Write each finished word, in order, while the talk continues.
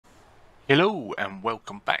Hello and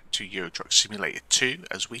welcome back to Euro Truck Simulator 2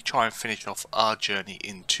 as we try and finish off our journey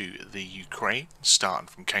into the Ukraine, starting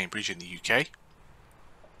from Cambridge in the UK.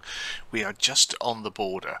 We are just on the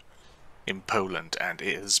border in Poland and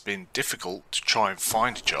it has been difficult to try and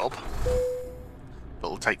find a job that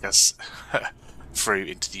will take us through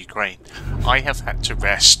into the Ukraine. I have had to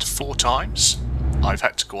rest 4 times. I've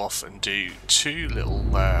had to go off and do 2 little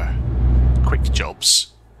quick jobs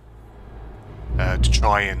to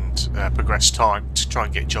try and progress time, to try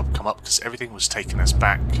and get a job come up, because everything was taking us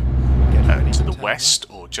back to the west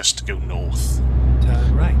or just to go north.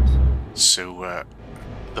 Turn right. So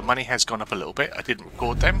the money has gone up a little bit. I didn't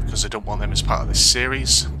record them because I don't want them as part of this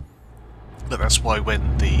series, but that's why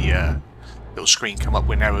when the little screen come up,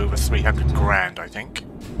 we're now over 300 grand, I think.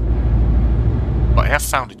 But I have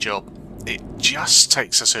found a job. It just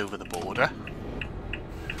takes us over the border,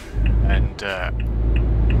 and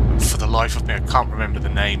for the life of me I can't remember the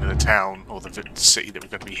name of the town or the city that we're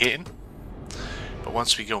going to be hitting. But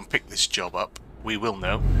once we go and pick this job up, we will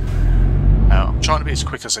know. I'm trying to be as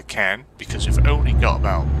quick as I can because we've only got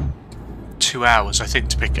about 2 hours, I think,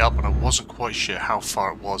 to pick it up, and I wasn't quite sure how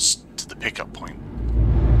far it was to the pickup point.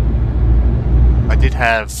 I did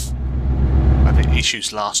have, I think,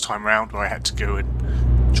 issues last time round where I had to go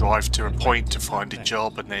and drive to a point to find a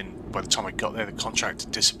job, and then by the time I got there the contract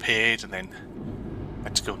had disappeared, and then I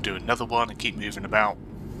had to go and do another one and keep moving about.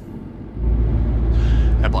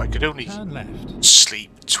 But I could only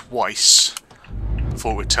sleep twice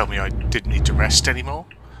before it would tell me I didn't need to rest anymore.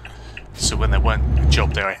 So when there weren't a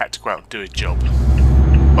job there, I had to go out and do a job.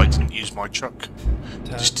 But I didn't use my truck,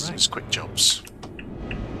 just did some quick jobs.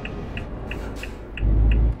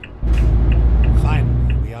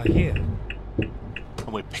 Finally, we are here.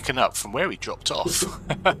 And we're picking up from where we dropped off.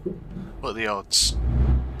 What are the odds?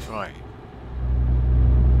 Right.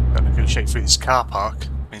 Got to negotiate through this car park.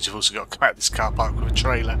 Means you've also got to come out of this car park with a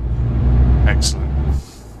trailer. Excellent.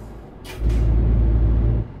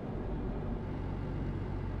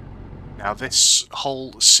 Now this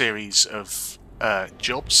whole series of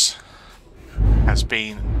jobs has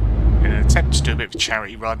been in an attempt to do a bit of a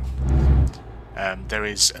charity run. There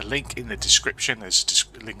is a link in the description. There's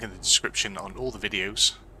a link in the description on all the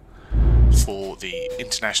videos for the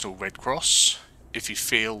International Red Cross. If you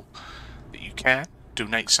feel that you can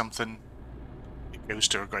donate something, it goes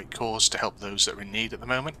to a great cause to help those that are in need at the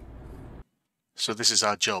moment. So this is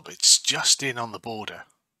our job. It's just in on the border,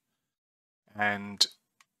 and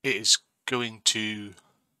it is going to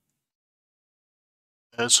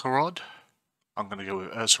Uzhhorod. I'm going to go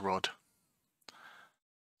with Uzhhorod.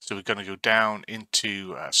 So we're going to go down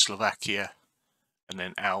into Slovakia and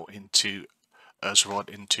then out into Uzhhorod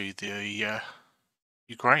into the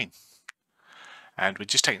Ukraine. And we're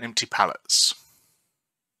just taking empty pallets.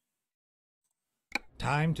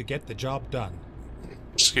 Time to get the job done.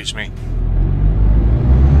 Excuse me.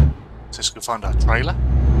 So let's go find our trailer.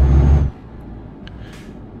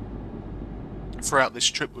 Throughout this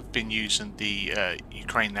trip we've been using the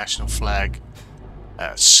Ukraine national flag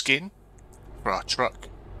skin for our truck.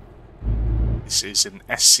 This is an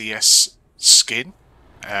SCS skin.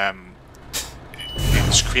 It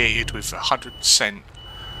was created with 100%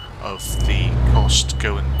 of the cost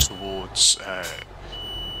going towards a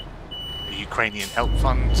Ukrainian help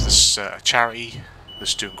fund. This a charity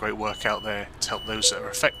that's doing great work out there to help those that are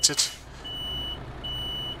affected.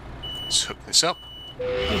 Let's hook this up.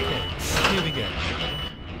 Okay, here we go.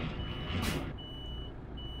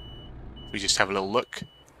 We just have a little look.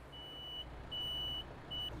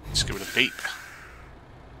 Let's give it a beep.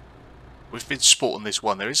 We've been sporting this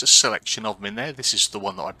one. There is a selection of them in there. This is the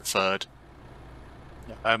one that I preferred.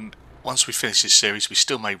 Once we finish this series, we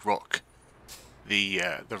still may rock the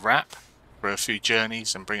wrap for a few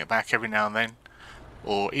journeys and bring it back every now and then,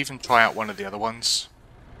 or even try out one of the other ones.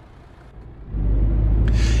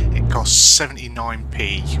 It costs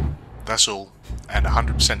 79p, that's all, and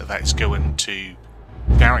 100% of that is going to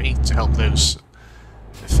charity to help those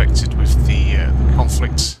affected with the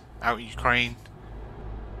conflict out in Ukraine,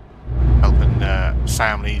 helping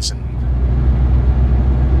families and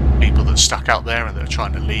people that are stuck out there and that are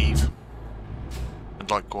trying to leave. And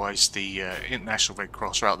likewise the International Red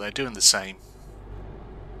Cross are out there doing the same.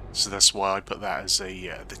 So that's why I put that as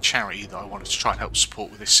the charity that I wanted to try and help support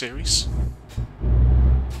with this series.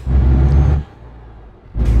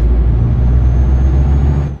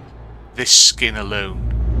 This skin alone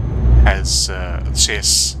has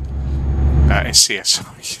SCS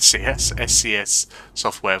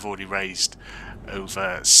Software have already raised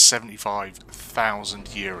over 75,000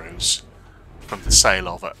 euros from the sale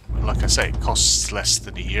of it. Like I say, it costs less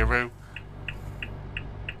than €1.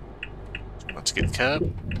 Try not to get the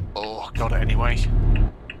curb. Oh. Oh, got it anyway.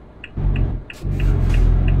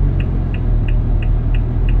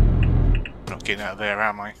 Not getting out of there,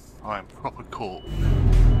 am I? I am proper caught.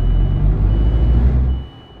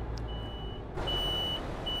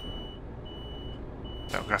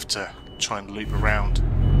 I'll have to try and loop around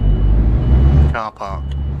the car park.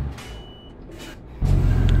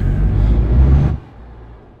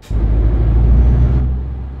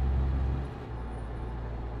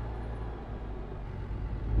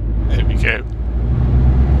 There we go.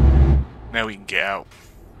 Now we can get out.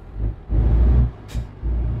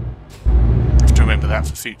 Have to remember that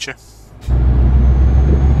for future.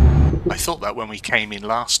 I thought that when we came in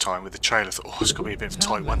last time with the trailer, I thought, oh, it's going to be a bit of a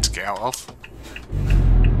tight one to get out of.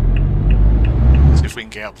 See if we can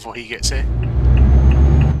get out before he gets here.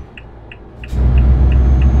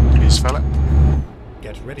 Cheers, fella.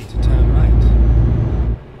 Get ready to turn right.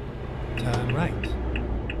 Turn right.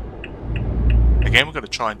 Again, we're going to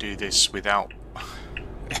try and do this without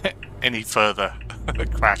any further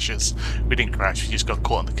crashes. We didn't crash, we just got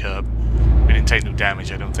caught on the curb. We didn't take no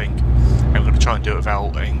damage, I don't think. And we're going to try and do it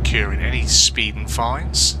without incurring any speeding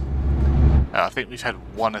fines. I think we've had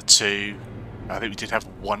one or two. I think we did have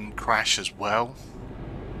one crash as well.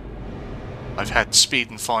 I've had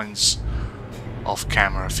speeding fines off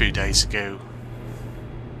camera a few days ago.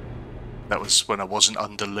 That was when I wasn't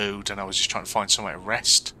under load and I was just trying to find somewhere to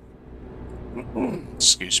rest.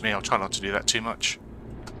 Excuse me, I'll try not to do that too much.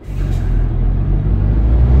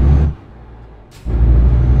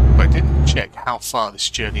 But I didn't check how far this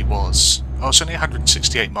journey was. Oh, it's only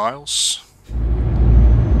 168 miles.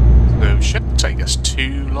 So it shouldn't take us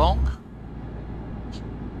too long.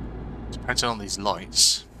 Depends on these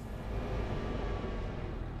lights.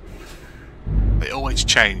 They always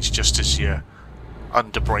change just as you're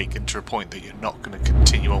under braking to a point that you're not going to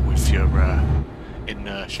continue on with your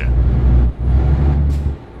inertia.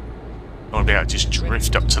 You want to be able to just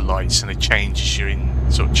drift up to lights and it changes you in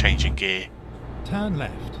sort of changing gear. Turn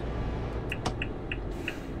left.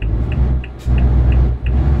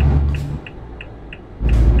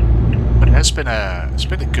 But it's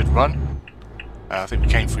been a good run. I think we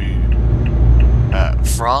came through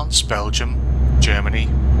France, Belgium, Germany,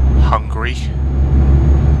 Hungary.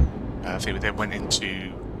 I think we then went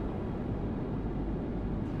into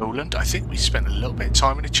Poland. I think we spent a little bit of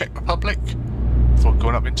time in the Czech Republic before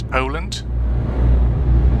going up into Poland.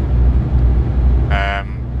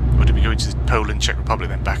 Or did we go into Poland, Czech Republic,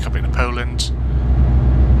 then back up into Poland?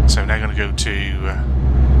 So now going to go to,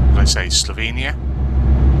 what did I say, Slovenia.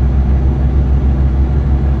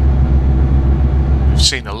 We've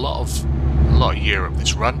seen a lot of Europe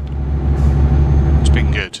this run. It's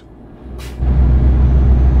been good.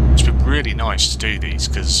 It's been really nice to do these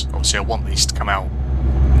because obviously I want these to come out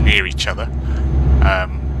near each other.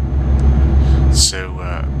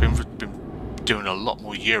 Been doing a lot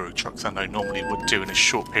more Euro truck than I normally would do in a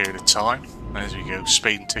short period of time. As we go,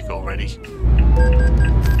 speeding ticket already.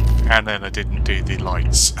 And then I didn't do the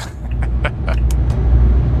lights.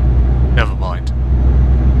 Never mind.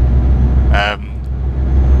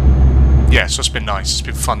 Yeah, so it's been nice. It's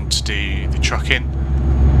been fun to do the trucking.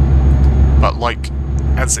 But like,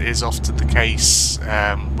 as it is often the case,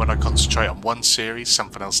 when I concentrate on one series,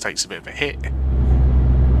 something else takes a bit of a hit.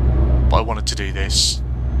 But I wanted to do this.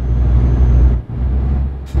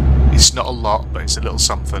 It's not a lot, but it's a little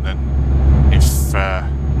something, and if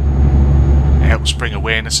it helps bring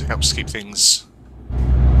awareness, it helps keep things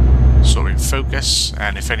sort of in focus,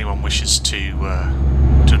 and if anyone wishes to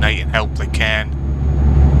donate and help, they can.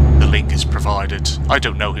 The link is provided. I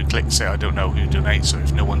don't know who clicks it, I don't know who donates, or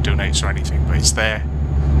if no one donates or anything, but it's there.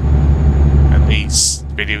 And these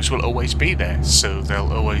videos will always be there, so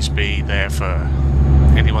they'll always be there for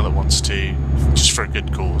anyone that wants to, just for a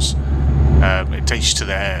good cause. It takes you to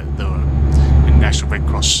the International Red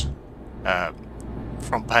Cross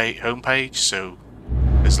homepage, so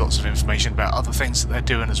there's lots of information about other things that they're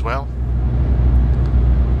doing as well.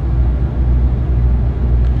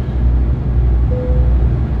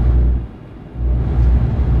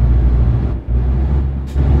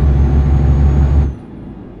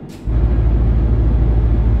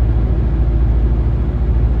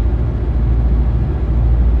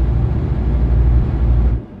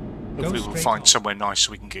 Hopefully we'll find somewhere nice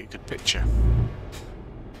so we can get a good picture.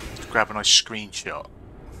 Let's grab a nice screenshot.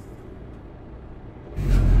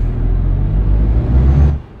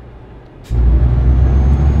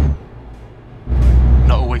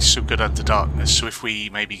 Not always so good under darkness, so if we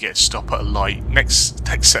maybe get a stop at a light, next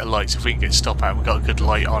set of lights, if we can get a stop at and we've got a good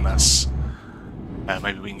light on us,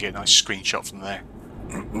 maybe we can get a nice screenshot from there.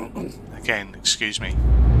 Again, excuse me.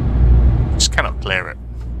 Just cannot clear it.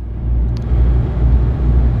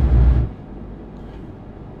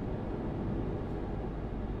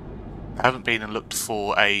 I haven't been and looked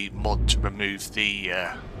for a mod to remove the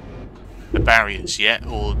barriers yet,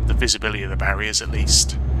 or the visibility of the barriers at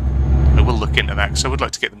least. I will look into that because I would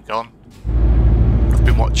like to get them gone. I've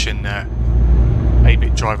been watching a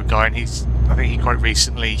 8-bit driver guy, and I think he quite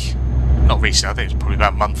recently, not recently, I think it was probably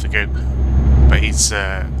about a month ago, but he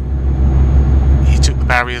took the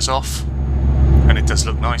barriers off, and it does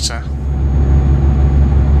look nicer,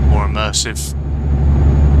 more immersive.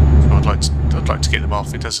 So I'd like to get them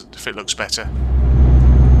off. If it looks better.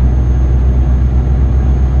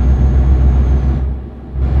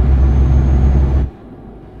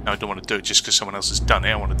 No, I don't want to do it just because someone else has done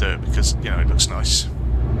it. I want to do it because, you know, it looks nice.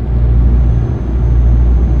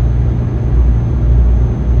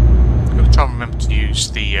 I'm going to try and remember to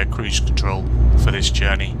use the cruise control for this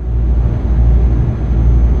journey.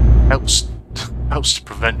 Helps to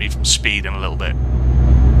prevent me from speeding a little bit.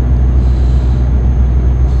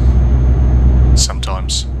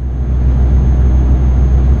 Sometimes.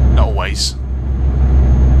 Not always.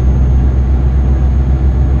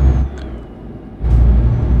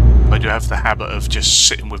 I do have the habit of just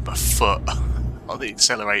sitting with my foot on the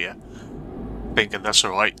accelerator, thinking that's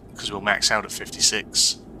alright, because we'll max out at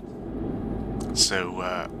 56.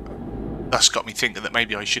 So that's got me thinking that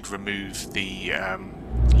maybe I should remove the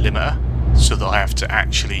limiter, so that I have to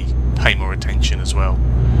actually pay more attention as well,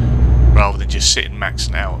 rather than just sitting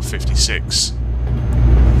maxing out at 56.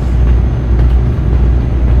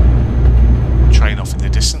 Train off in the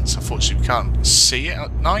distance. Unfortunately we can't see it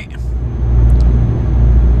at night.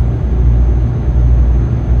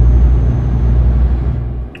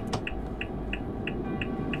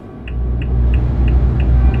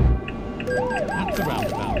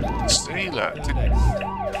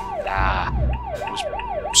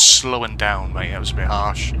 I was slowing down, mate. That was a bit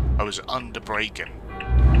harsh. I was under braking.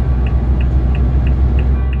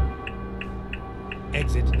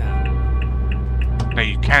 Exit now. Now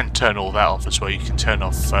you can turn all that off as well. You can turn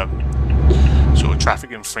off sort of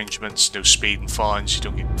traffic infringements, no speed and fines. You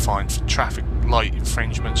don't get fined for traffic light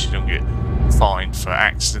infringements. You don't get fined for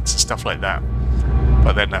accidents and stuff like that.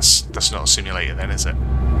 But then that's not a simulator, then, is it?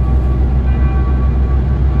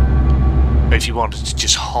 But if you wanted to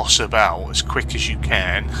just hoss about as quick as you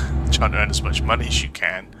can, trying to earn as much money as you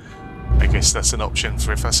can, I guess that's an option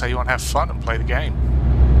for if that's how you want to have fun and play the game.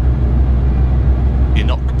 You're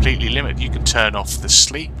not completely limited. You can turn off the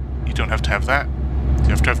sleep. You don't have to have that. You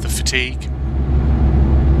have to have the fatigue.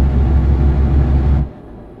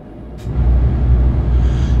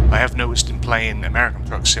 I have noticed in playing American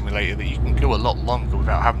Truck Simulator that you can go a lot longer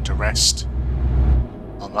without having to rest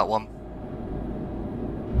on that one.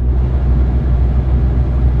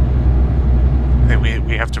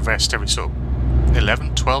 We have to rest every sort of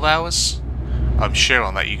 11, 12 hours. I'm sure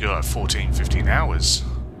on that you go like 14, 15 hours.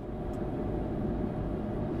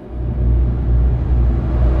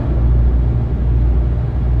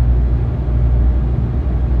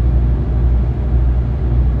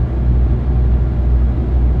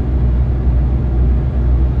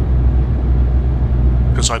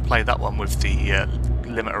 Because I play that one with the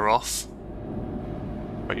limiter off.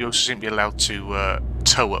 But you also seem to be allowed to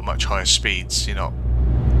tow at much higher speeds. You're not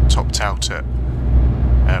topped out at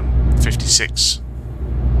 56.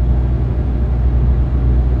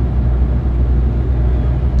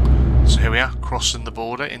 So here we are, crossing the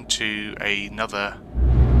border into another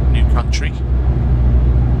new country.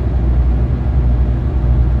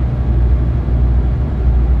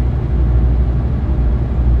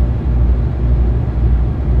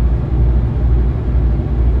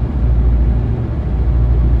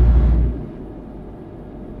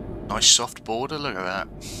 Nice soft border, look at that.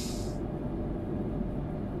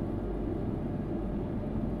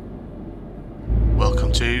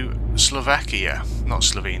 Welcome to Slovakia. Not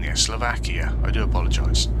Slovenia, Slovakia. I do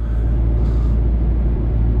apologise.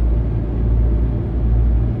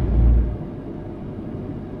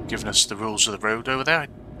 Giving us the rules of the road over there. I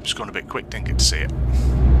was going a bit quick, didn't get to see it.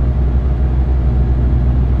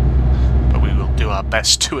 But we will do our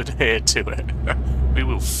best to adhere to it. We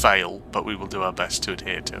will fail, but we will do our best to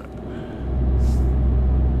adhere to it.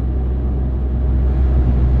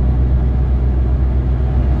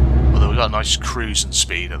 Although we've got a nice cruising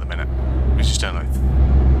speed at the minute. We just don't know.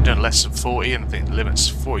 Doing less than 40, and I think the limit's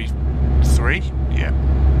 43. Yeah.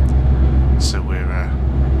 So we're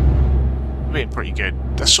being pretty good.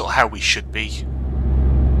 That's sort of how we should be.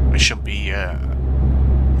 We shouldn't be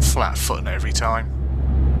flat-footing every time.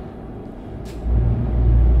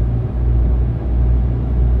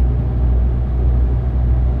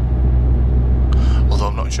 Although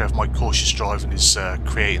I'm not sure if my cautious driving is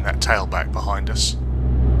creating that tailback behind us.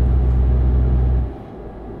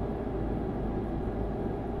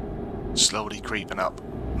 slowly creeping up.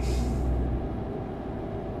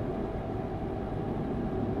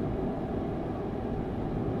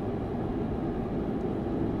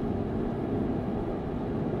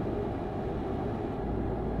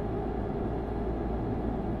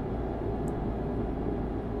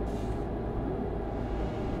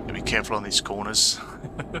 Be careful on these corners.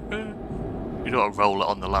 You don't want to roll it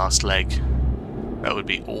on the last leg. That would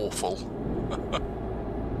be awful.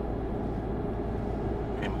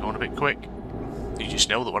 Okay, we're going a bit quick. You just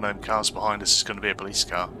know that one of them cars behind us is going to be a police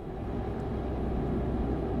car.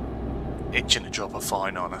 Itching to drop a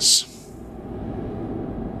fine on us.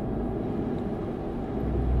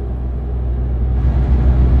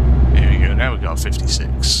 There we go, now we've got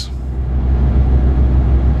 56.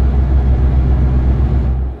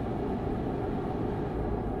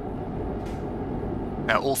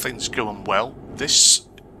 Now, all things going well, this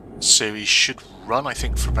series should run, I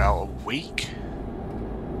think, for about a week,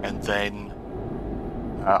 and then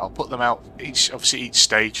I'll put them out obviously each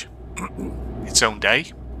stage its own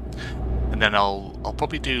day, and then I'll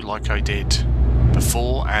probably do like I did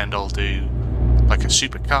before, and I'll do like a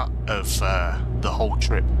supercut of the whole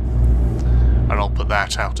trip, and I'll put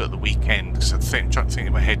that out at the weekend. Because I'm trying to think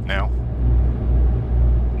in my head now.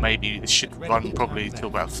 Maybe this should run probably till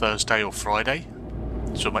about Thursday or Friday.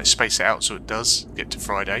 So I might space it out so it does get to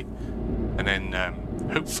Friday, and then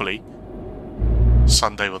hopefully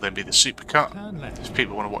Sunday will then be the supercut. If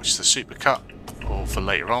people want to watch the supercut, or for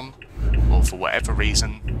later on, or for whatever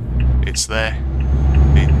reason, it's there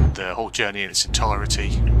in the whole journey in its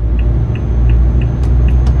entirety.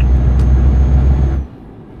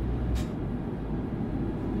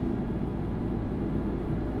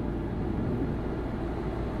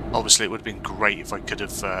 Obviously, it would have been great if I could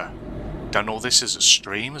have done all this as a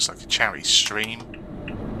stream, as like a charity stream.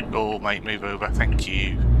 Oh, mate, move over, thank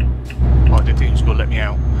you. Oh, I didn't think he was going to let me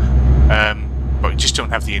out. But we just don't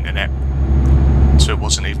have the internet, so it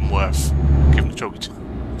wasn't even worth giving the trouble. We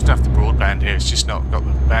just have the broadband here, it's just not got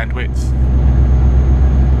the bandwidth.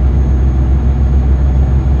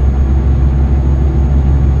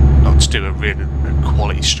 Not to do a really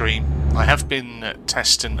quality stream. I have been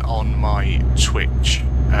testing on my Twitch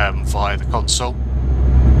via the console.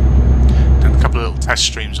 Done a couple of little test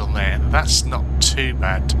streams on there, and that's not too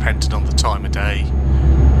bad depending on the time of day,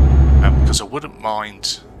 because I wouldn't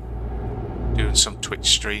mind doing some Twitch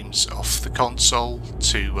streams off the console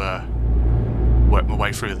to work my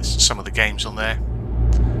way through some of the games on there,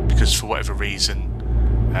 because for whatever reason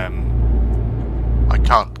I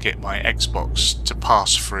can't get my Xbox to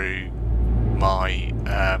pass through my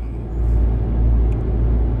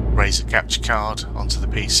Razer capture card onto the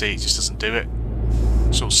PC. It just doesn't do it.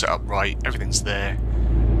 It's all set up right, everything's there,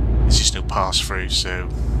 there's just no pass through, so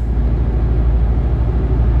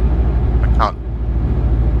I can't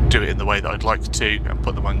do it in the way that I'd like to and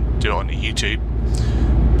do it on YouTube,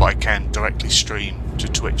 but I can directly stream to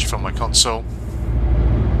Twitch from my console,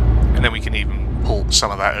 and then we can even port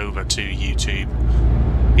some of that over to YouTube,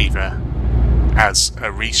 either as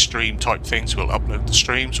a restream type thing, so we'll upload the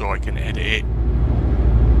streams, or I can edit it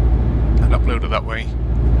and upload it that way.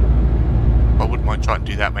 I wouldn't mind trying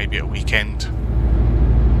to do that maybe at a weekend,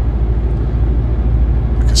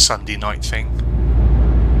 like a Sunday night thing,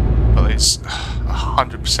 but it's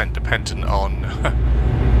 100% dependent on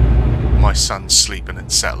my son sleeping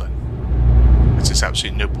and settling. There's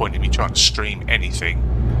absolutely no point in me trying to stream anything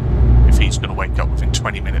if he's going to wake up within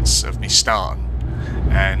 20 minutes of me starting,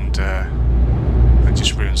 and that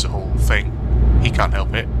just ruins the whole thing. He can't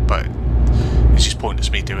help it, but it's just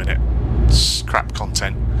pointless me doing it. It's crap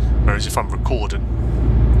content. Whereas if I'm recording,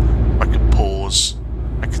 I can pause,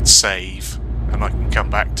 I can save, and I can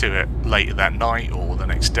come back to it later that night or the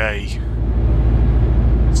next day.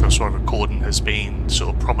 So that's why recording has been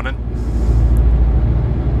sort of prominent.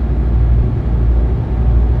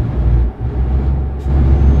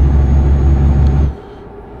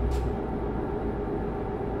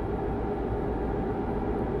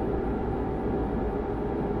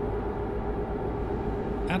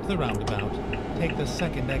 At the roundabout, take the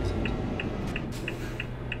second exit.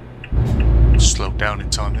 Slowed down in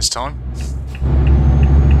time this time.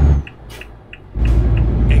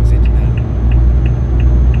 Exit now.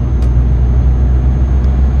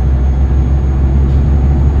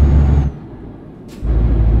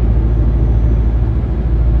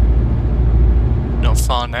 Not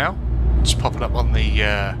far now. Just popping up on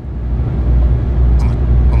the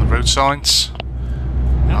road signs.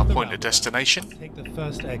 Our point of destination. Take the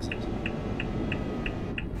first exit.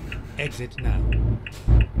 Exit now.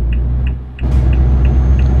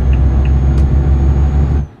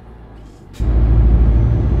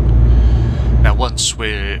 Now once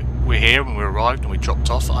we're we're here and we arrived and we dropped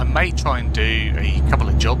off. I may try and do a couple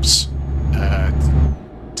of jobs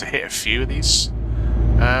to hit a few of these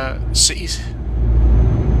cities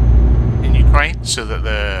in Ukraine, so that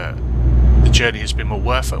the journey has been more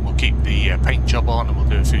worth it. We'll keep the paint job on, and we'll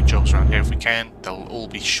do a few jobs around here if we can. They'll all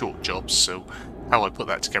be short jobs, so how I put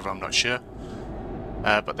that together I'm not sure.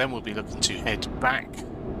 But then we'll be looking to head back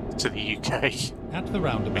to the UK, At the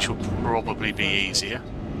roundabout, which will probably be easier.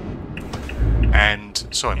 And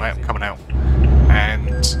sorry mate, I'm coming out.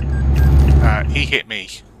 And he hit me.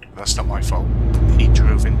 That's not my fault. He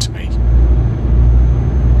drove into me.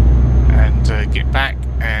 And get back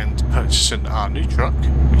and purchase our new truck,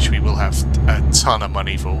 which we will have a ton of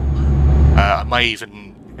money for. I may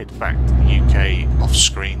even head back to the UK off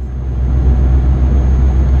screen,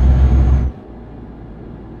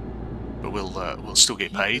 but we'll still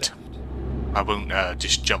get paid. I won't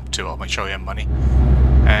just jump to it. I'll make sure I have money,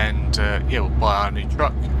 and yeah, we'll buy our new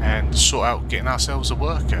truck and sort out getting ourselves a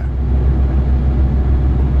worker.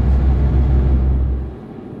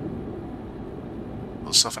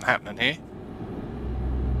 There's something happening here.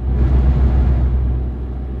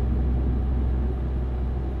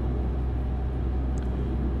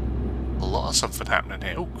 A lot of something happening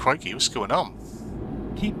here. Oh crikey, what's going on?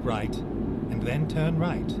 keep right, and then turn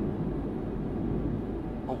right.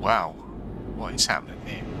 Oh wow, what is happening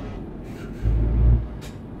here?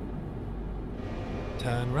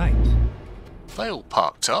 Turn right. They all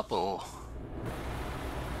parked up, or...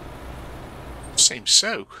 Seems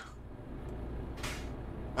so.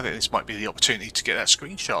 I think this might be the opportunity to get that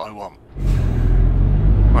screenshot I want.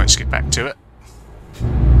 Right, let's get back to it.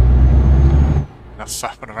 Enough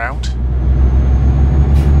faffing around.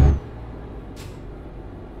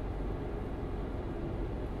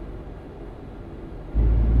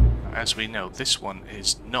 As we know, this one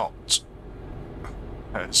is not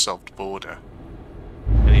a soft border.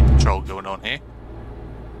 Any patrol going on here?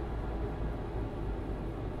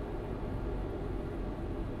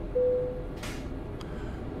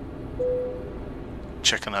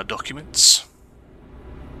 Checking our documents.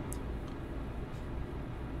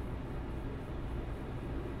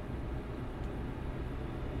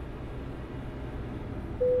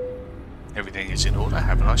 Everything is in order.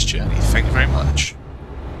 Have a nice journey. Thank you very much.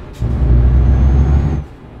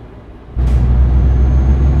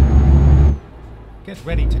 Get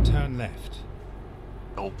ready to turn left.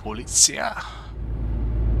 Oh, polizia.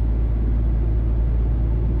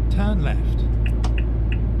 Turn left.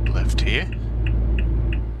 Left here.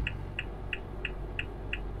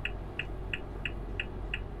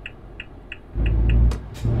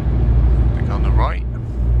 Think on the right.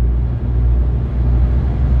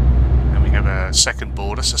 And we have a second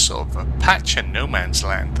border, so sort of a patch and no man's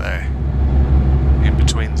land there. In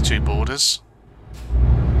between the two borders.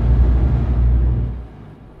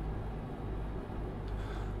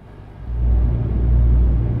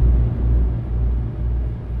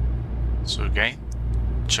 So again,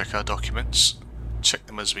 check our documents, check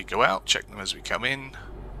them as we go out, check them as we come in.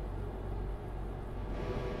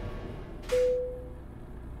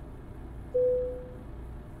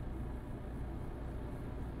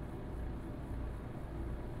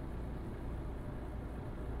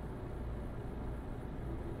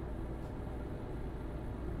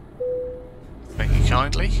 Thank you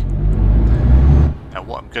kindly. Now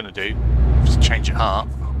what I'm going to do is change your heart.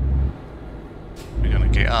 We're going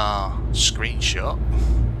to get our screenshot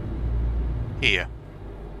here.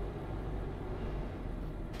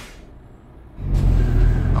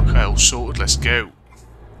 Okay, all sorted, let's go.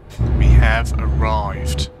 We have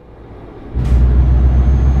arrived.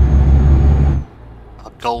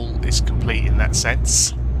 Our goal is complete in that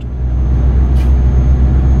sense.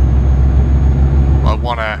 I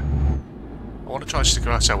want to try and stick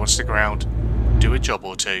around, so I want to stick around, do a job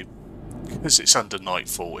or two. Because it's under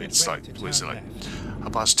nightfall, it's like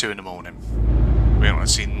 2:30 in the morning. We don't want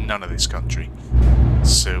to see none of this country.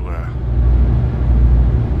 So,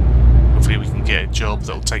 hopefully we can get a job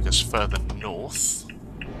that'll take us further north.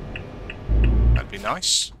 That'd be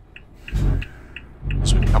nice.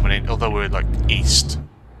 So we're coming in, although we're like east.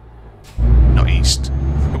 Not east.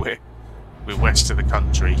 We're west of the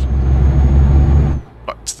country.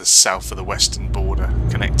 But to the south of the western border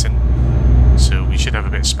connecting. So we should have a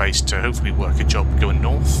bit of space to hopefully work a job going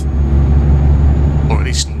north, or at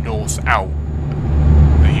least north out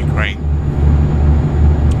of Ukraine,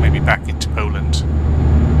 maybe back into Poland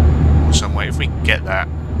or some way. If we can get that,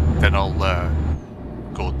 then I'll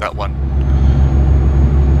record that one.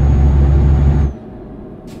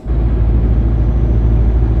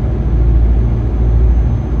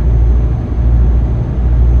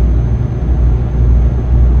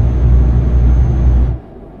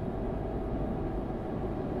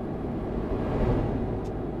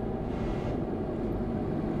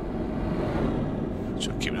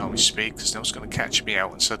 There's no one's going to catch me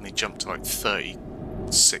out and suddenly jump to like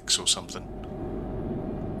 36 or something.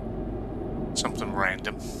 Something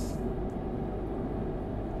random.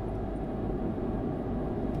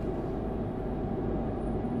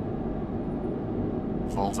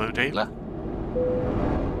 Volvo dealer.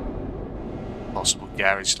 Possible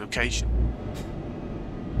garage location.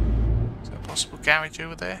 Is there a possible garage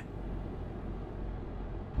over there?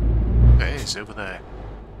 There is, over there.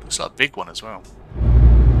 Looks like a big one as well.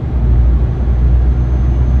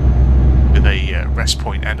 With a rest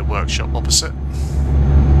point and a workshop opposite.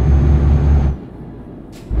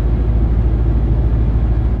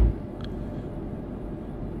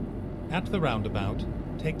 At the roundabout,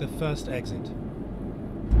 take the first exit.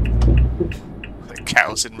 The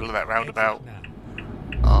cows in the middle of that roundabout. Exit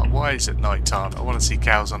now. Oh, why is it night time? I want to see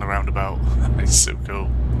cows on a roundabout. It's so cool.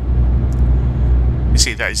 You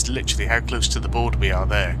see, that is literally how close to the border we are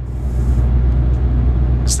there.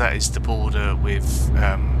 Because that is the border with,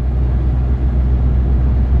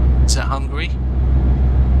 is that Hungary?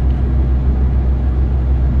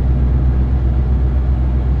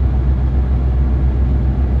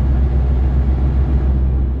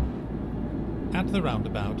 At the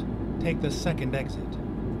roundabout, take the second exit.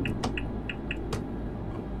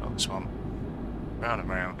 Not this one. Round and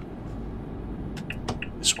round.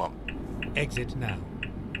 This one. Exit now.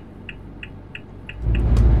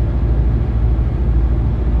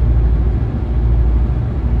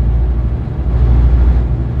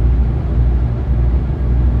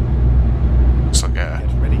 Looks like a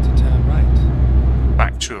Get ready to turn right.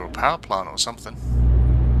 factory or a power plant or something.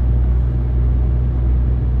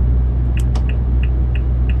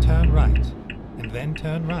 Turn right, and then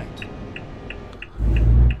turn right.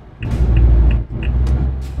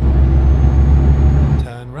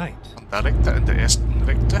 Turn right. Direkte in der ersten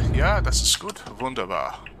Direkte. Ja, das ist gut.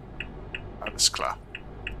 Wunderbar. Alles klar.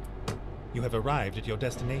 You have arrived at your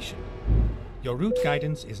destination. Your route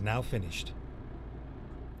guidance is now finished.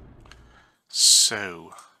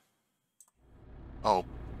 So. Oh,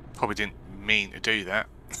 probably didn't mean to do that.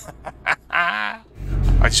 I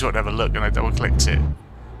just want to have a look and I double clicked it.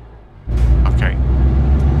 Okay.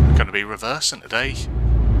 Going to be reversing today,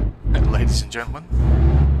 ladies and gentlemen.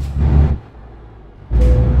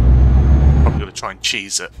 Probably going to try and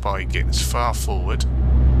cheese it by getting as far forward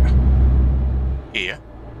here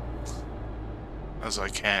as I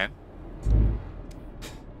can.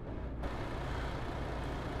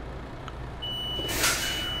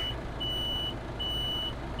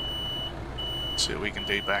 See what we can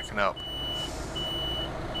do backing up.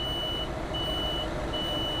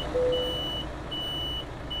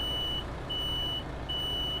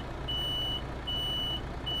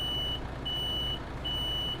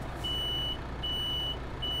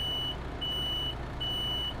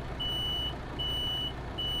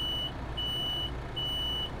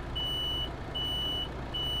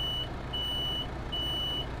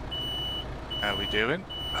 How we doing?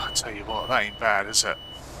 I'll tell you what, that ain't bad, is it?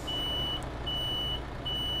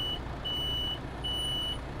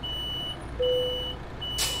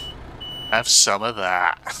 Have some of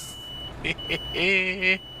that.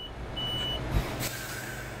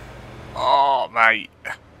 Oh, mate.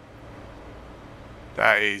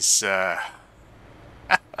 That is, that's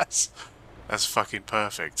fucking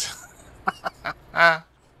perfect.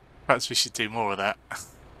 Perhaps we should do more of that.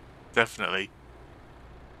 Definitely.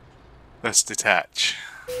 Let's detach.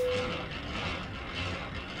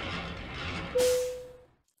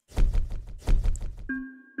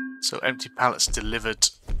 So empty pallets delivered.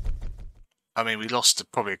 I mean, we lost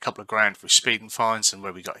probably a couple of grand for speeding fines and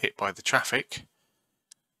where we got hit by the traffic.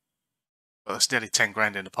 But that's nearly 10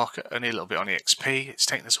 grand in the pocket, only a little bit on the XP. It's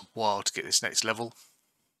taken us a while to get this next level.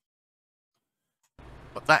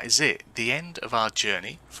 But that is it. The end of our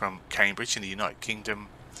journey from Cambridge in the United Kingdom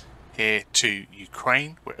here to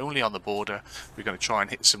Ukraine. We're only on the border. We're going to try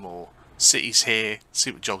and hit some more cities here,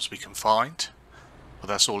 see what jobs we can find. But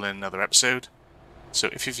that's all in another episode. So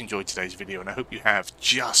if you've enjoyed today's video, and I hope you have,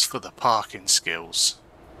 just for the parking skills,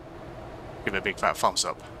 give it a big fat thumbs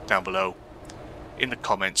up down below. In the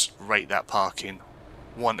comments, rate that parking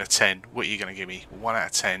 1 to 10. What are you going to give me? 1 out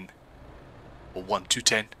of 10 or 1 to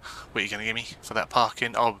 10? What are you going to give me for that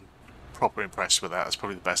parking? I'm proper impressed with that. That's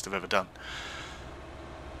probably the best I've ever done.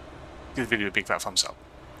 Give the video a big fat thumbs up.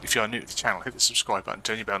 If you are new to the channel, hit the subscribe button,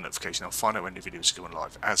 turn your bell notification, and find out when new videos are going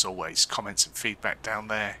live. As always, comments and feedback down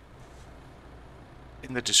there.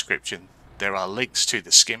 In the description, there are links to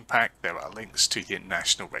the skin pack, there are links to the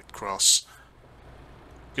International Red Cross.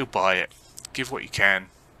 Go buy it, give what you can,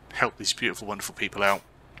 help these beautiful, wonderful people out.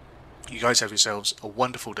 You guys have yourselves a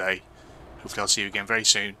wonderful day. Hopefully I'll see you again very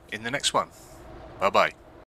soon in the next one. Bye bye.